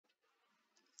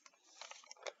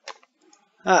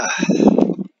Ah,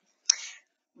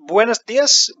 buenos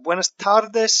días, buenas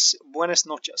tardes, buenas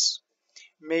noches.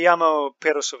 Me llamo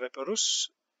Pedro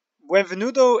Horus.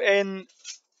 Bienvenido en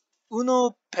una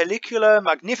película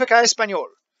magnífica español.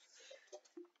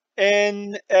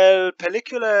 En el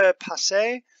película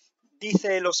pasé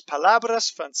dice las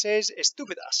palabras francés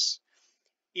estúpidas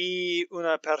y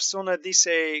una persona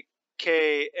dice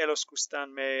que ellos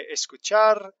gustan me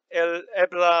escuchar el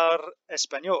hablar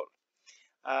español.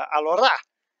 Ahora,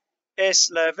 es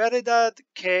la verdad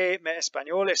que mi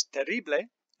español es terrible,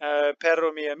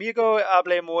 pero mi amigo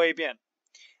habla muy bien.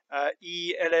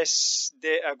 Y él es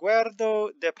de acuerdo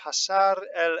de pasar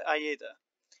el ayuda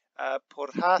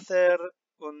por hacer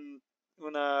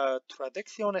una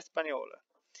traducción española.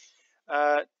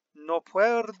 No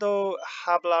puedo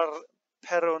hablar,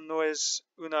 pero no es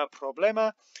un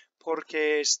problema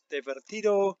porque es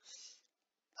divertido.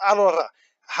 Ahora,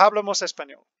 hablamos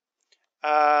español.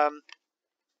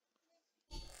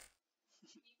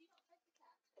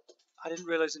 I didn't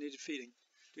realize I needed feeding.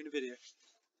 Doing a video.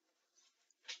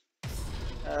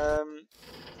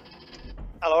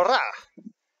 Allora,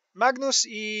 Magnus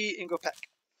y Pech.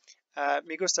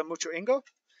 Me gusta mucho Ingo.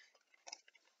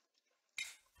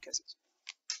 ¿Qué es eso?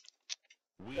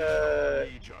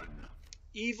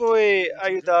 Y voy a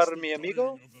ayudar a mi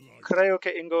amigo. Creo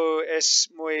que Ingo es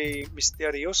muy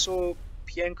misterioso.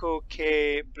 Pienso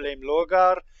que Blame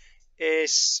Logar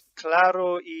es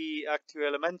claro y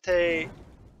actualmente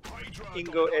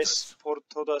Ingo es por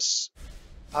todas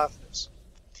partes.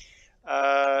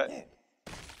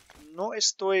 No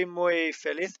estoy muy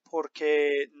feliz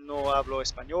porque no hablo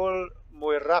español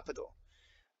muy rápido.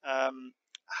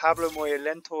 Hablo muy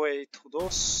lento y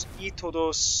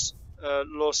todos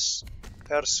las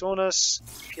personas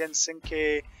piensan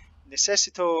que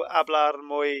necesito hablar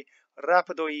muy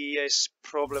rápido y es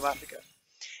problemática.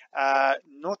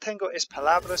 No tengo es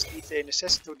palabras, dice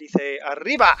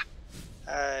arriba.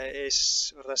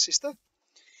 Es racista.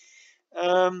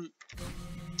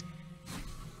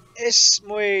 Es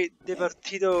muy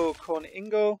divertido con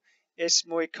Ingo. Es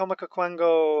muy cómico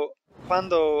cuando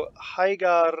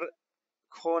Hagar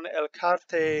con el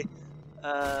carte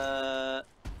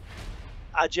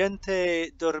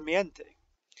agente durmiente.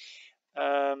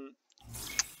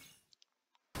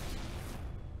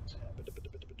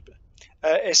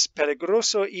 Es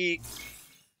peligroso y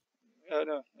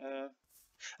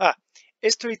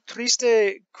estoy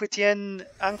triste que tiene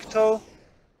acto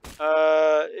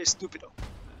estúpido.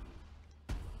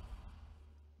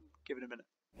 Give it a minute.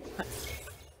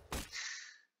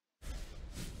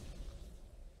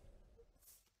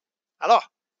 Hello.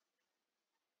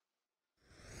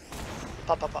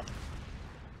 Pop.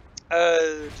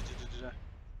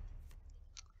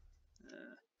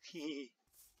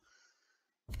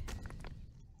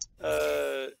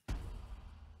 I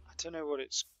don't know what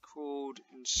it's called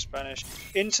in Spanish.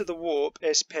 Into the Warp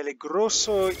es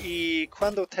peligroso y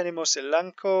cuando tenemos el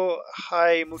blanco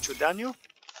hay mucho daño.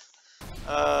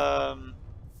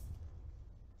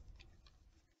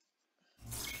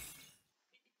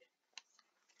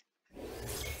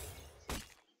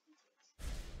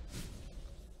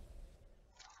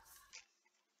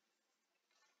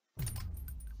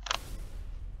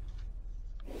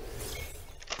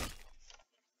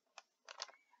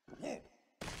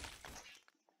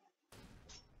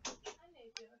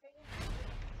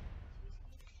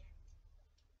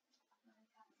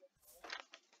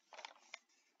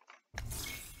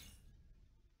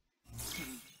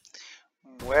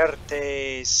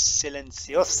 Muerte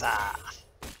silenciosa.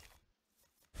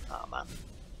 Oh, man.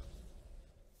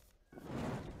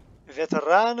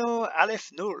 Veterano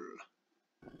Aleph Null.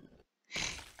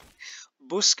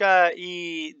 Busca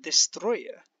y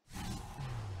destruye.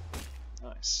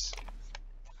 Nice.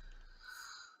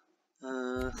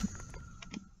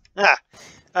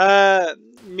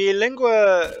 Mi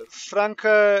lengua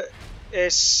franca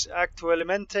es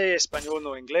actualmente español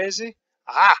no inglés.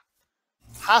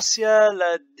 Hacia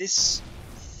la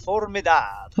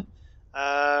disformidad.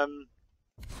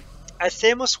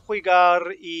 Hacemos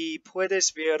jugar y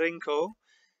puedes ver Inco,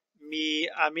 mi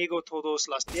amigo todos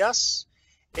los días.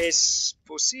 Es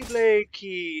posible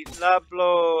que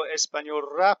hablo español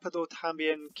rápido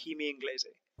también que mi inglés.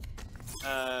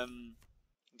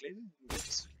 ¿Inglés?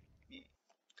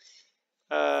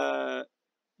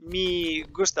 Me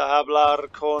gusta hablar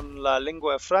con la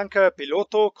lengua franca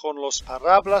piloto con las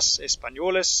palabras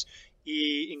españoles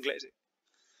y ingleses.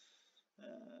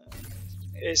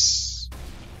 Es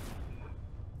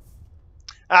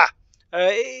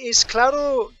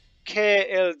claro que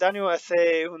el daño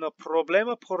hace un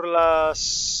problema por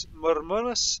las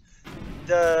hormonas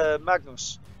de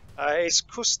Magnus. Es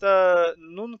cuesta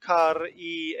nunca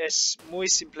y es muy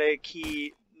simple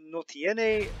que no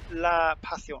tiene la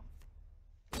pasión.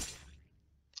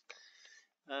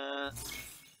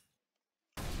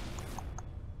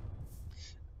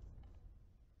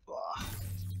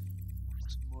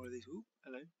 Some more of these. Ooh,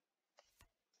 hello.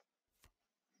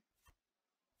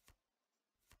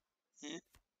 Yeah.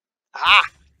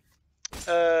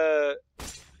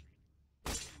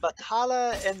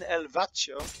 Batalla en el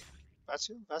Vacío.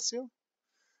 ¿Vacío?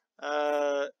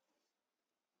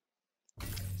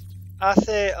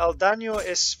 Hace el daño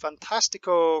es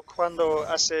fantástico cuando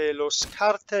hace los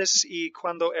cartes y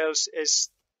cuando él es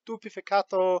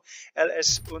estupeficado, él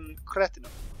es un cretino.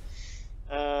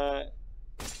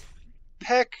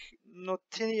 Pech no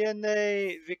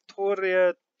tiene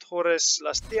victoria todos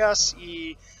los días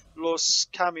y los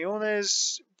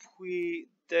camiones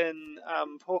pueden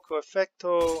poco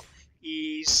efecto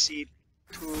y si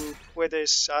tú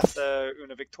puedes hacer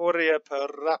una victoria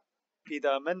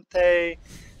rápidamente,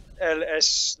 él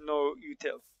es no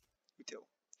útil.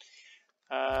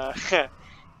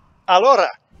 Ahora,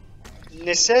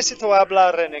 necesito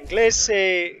hablar en inglés.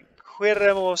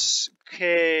 Queremos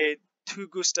que tú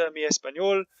gusta mi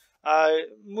español.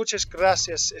 Muchas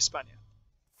gracias, España.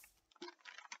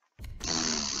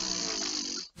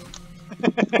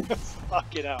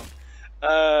 Fucking hell.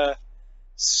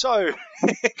 So,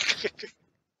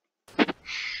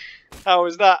 how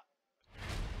was that?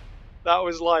 That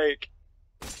was like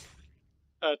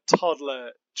a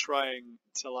toddler trying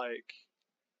to like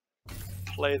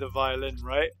play the violin,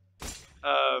 right?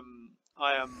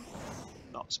 I am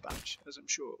not Spanish, as I'm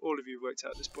sure all of you worked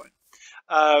out at this point.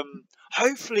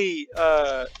 Hopefully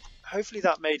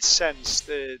that made sense.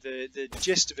 The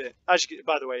gist of it. Actually,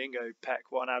 by the way, Ingo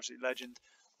Pech, what an absolute legend.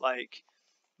 Like,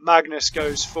 Magnus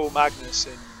goes full Magnus,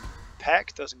 and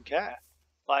Pech doesn't care.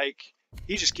 Like,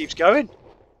 he just keeps going.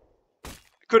 I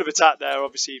could have attacked there,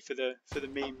 obviously, for the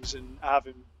memes and have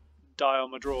him die on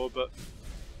my draw, but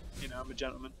you know, I'm a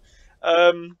gentleman.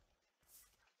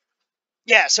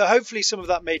 Yeah, so hopefully some of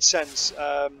that made sense.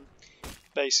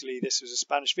 Basically, this was a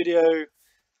Spanish video.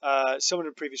 Someone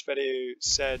in a previous video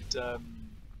said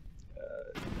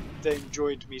they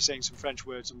enjoyed me saying some French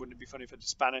words and wouldn't it be funny if I did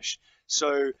Spanish.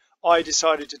 So I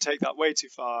decided to take that way too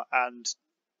far and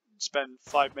spend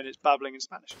 5 minutes babbling in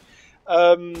Spanish.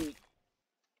 I'm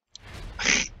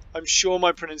sure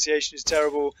my pronunciation is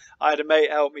terrible. I had a mate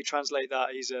help me translate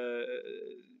that. He's a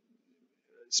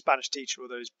Spanish teacher,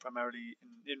 although he's primarily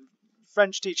in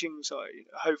French teaching, so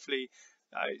hopefully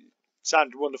it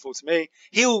sounded wonderful to me.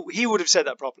 He would have said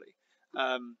that properly.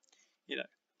 You know,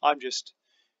 I'm just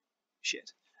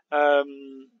shit.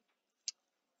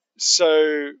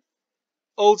 So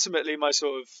ultimately, my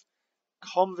sort of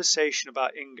conversation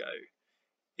about Ingo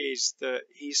is that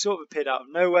he sort of appeared out of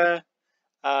nowhere.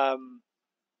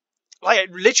 Like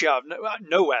literally out of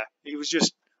nowhere. He was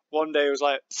just one day. It was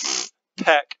like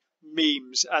Peck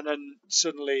memes, and then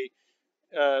suddenly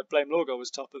Blame Logo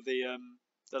was top of the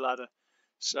ladder.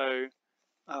 So,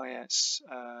 oh yeah, it's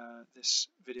this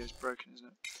video is broken, isn't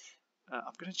it?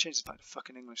 I'm going to change this back to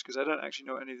fucking English because I don't actually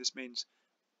know what any of this means.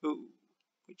 Ooh,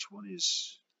 which one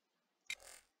is?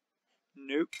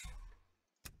 Nope.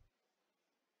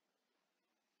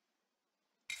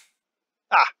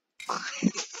 Ah,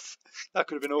 that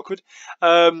could have been awkward.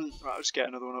 Right, I'll just get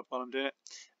another one up while I'm doing it.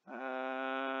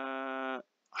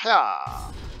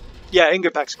 Yeah,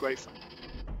 Ingo Pech's great fun.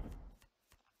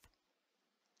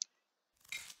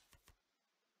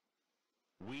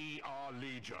 We are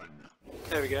Legion.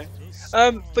 There we go.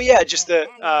 But yeah, just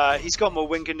that he's got more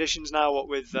win conditions now. What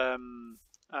with the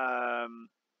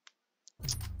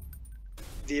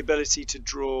ability to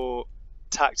draw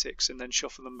tactics and then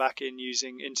shuffle them back in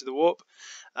using Into the Warp.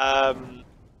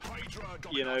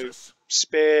 You know,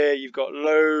 Spear. You've got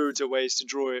loads of ways to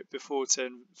draw it before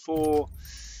turn 4.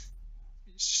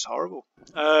 It's just horrible.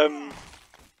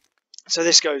 So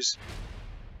this goes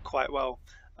quite well.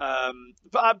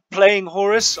 But playing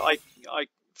Horus, I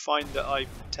find that I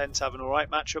tend to have an alright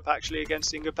matchup actually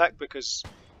against Ingo Pech because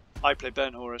I play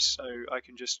Burn Horus, so I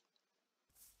can just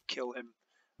kill him.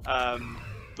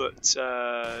 But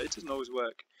it doesn't always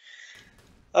work.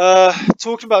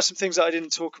 Talking about some things that I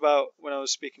didn't talk about when I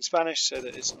was speaking Spanish, so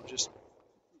that it's not just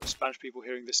Spanish people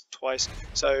hearing this twice.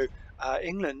 So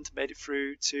England made it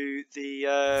through to the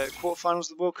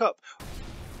quarterfinals of the World Cup.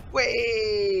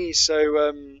 Way! So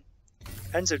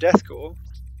Enzo Deathcore,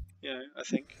 you know, I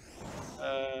think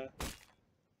it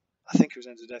was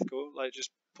Enzo Deathcore, like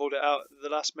just pulled it out at the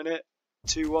last minute,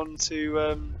 2-1 to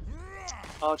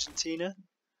Argentina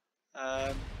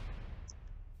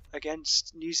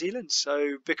against New Zealand.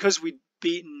 So because we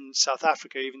beaten South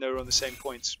Africa, even though we're on the same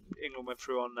points. England went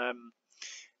through on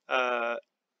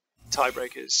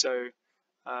tiebreakers, so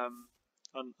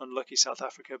unlucky South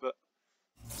Africa, but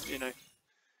you know,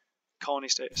 colony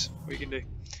status. What you can do.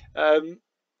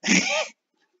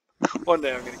 One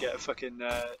day I'm gonna get a fucking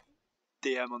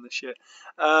DM on this shit.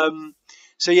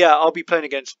 So yeah, I'll be playing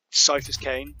against Cyphers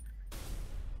Kane.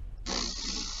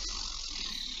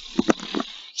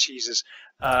 Jesus.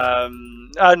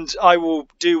 And I will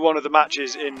do one of the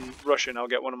matches in Russian. I'll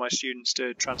get one of my students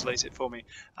to translate it for me,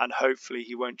 and hopefully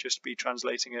he won't just be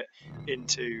translating it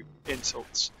into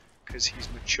insults, because he's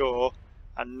mature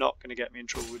and not going to get me in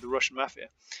trouble with the Russian mafia.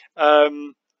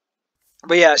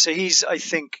 But yeah, so he's, I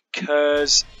think,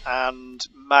 Kurz and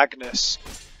Magnus,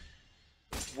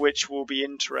 which will be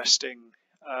interesting.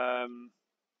 I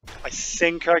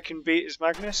think I can beat his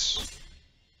Magnus.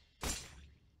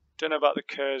 Don't know about the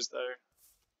Kurz though.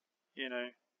 You know,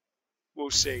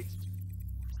 we'll see.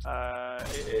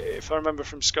 If I remember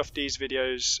from Scuff D's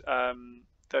videos,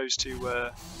 those two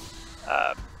were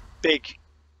big,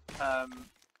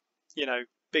 you know,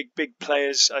 big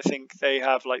players. I think they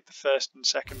have like the first and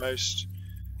second most,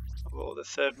 or the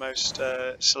third most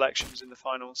selections in the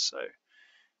finals. So,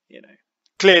 you know,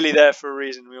 clearly there for a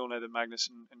reason. We all know that Magnus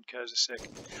and Kurz are sick.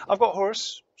 I've got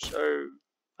Horus, so,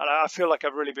 and I feel like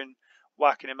I've really been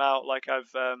whacking him out. Like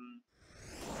I've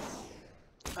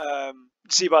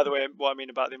see, by the way, what I mean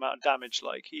about the amount of damage.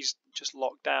 Like he's just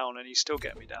locked down and he's still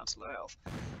getting me down to low health.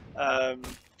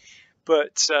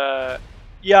 But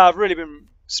yeah, I've really been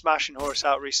smashing Horus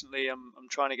out recently. I'm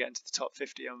trying to get into the top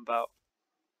 50. I'm about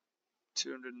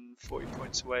 240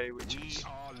 points away, which is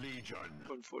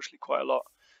unfortunately quite a lot.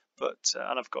 But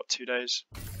and I've got 2 days,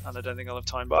 and I don't think I'll have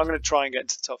time. But I'm going to try and get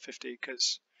into the top 50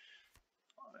 because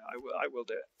I will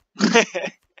do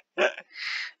it.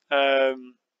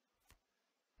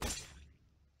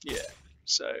 Yeah,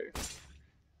 so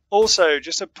also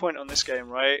just a point on this game,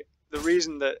 right? The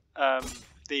reason that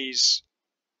these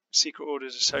secret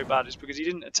orders are so bad is because you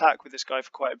didn't attack with this guy for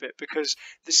quite a bit, because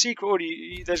the secret order,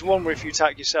 there's one where if you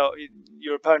attack yourself,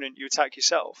 your opponent, you attack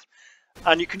yourself,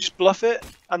 and you can just bluff it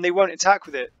and they won't attack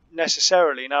with it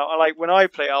necessarily. Now, like when I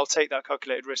play, I'll take that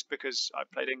calculated risk because I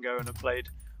played Ingo and I played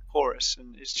Horus,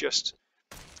 and it's just,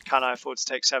 can I afford to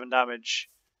take 7 damage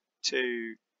to,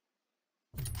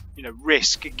 you know,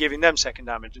 risk giving them second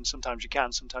damage? And sometimes you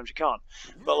can, sometimes you can't.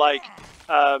 But like,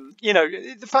 you know,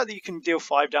 the fact that you can deal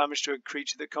 5 damage to a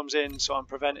creature that comes in, so I'm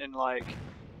preventing like,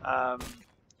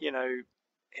 you know,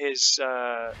 his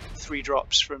 3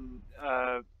 drops from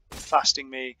fasting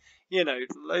me, you know,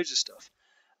 loads of stuff.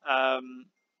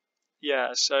 Yeah,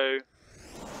 so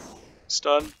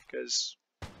stun, because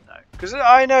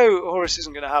I know Horus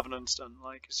isn't going to have an unstun.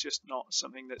 Like, it's just not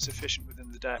something that's efficient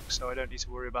within the deck, so I don't need to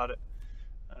worry about it.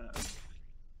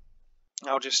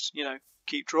 I'll just, you know,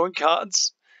 keep drawing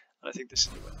cards, and I think this is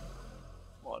the win.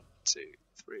 1, 2,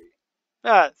 3.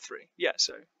 3. Yeah,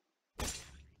 so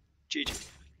GG.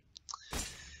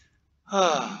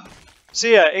 So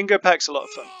yeah, Ingo Pech's a lot of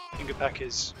fun. Ingo Pech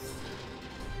is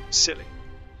silly.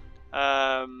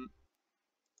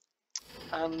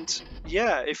 And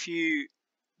yeah, if you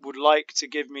would like to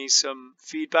give me some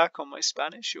feedback on my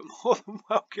Spanish, you're more than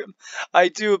welcome. I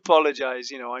do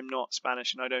apologize, you know, I'm not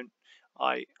Spanish and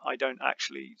I don't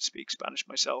actually speak Spanish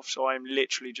myself, so I'm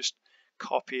literally just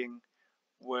copying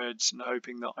words and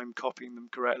hoping that I'm copying them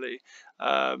correctly.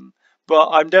 But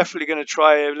I'm definitely going to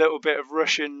try a little bit of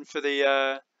Russian for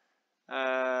the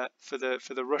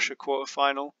Russia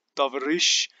quarterfinal,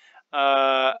 Doverish,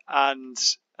 and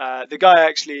the guy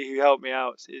actually who helped me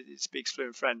out, he speaks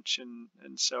fluent French,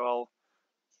 and so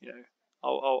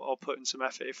I'll put in some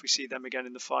effort if we see them again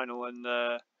in the final, and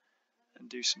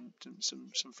do some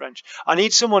French. I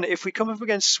need someone, if we come up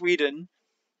against Sweden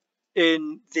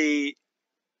in the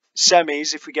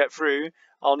semis, if we get through,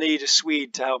 I'll need a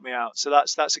Swede to help me out. So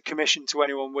that's a commission to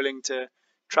anyone willing to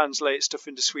translate stuff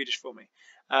into Swedish for me.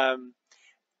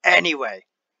 Anyway,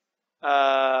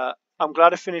 I'm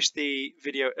glad I finished the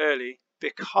video early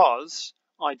because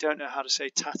I don't know how to say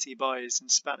tati buys in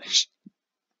Spanish.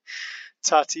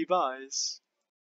 Tati buys.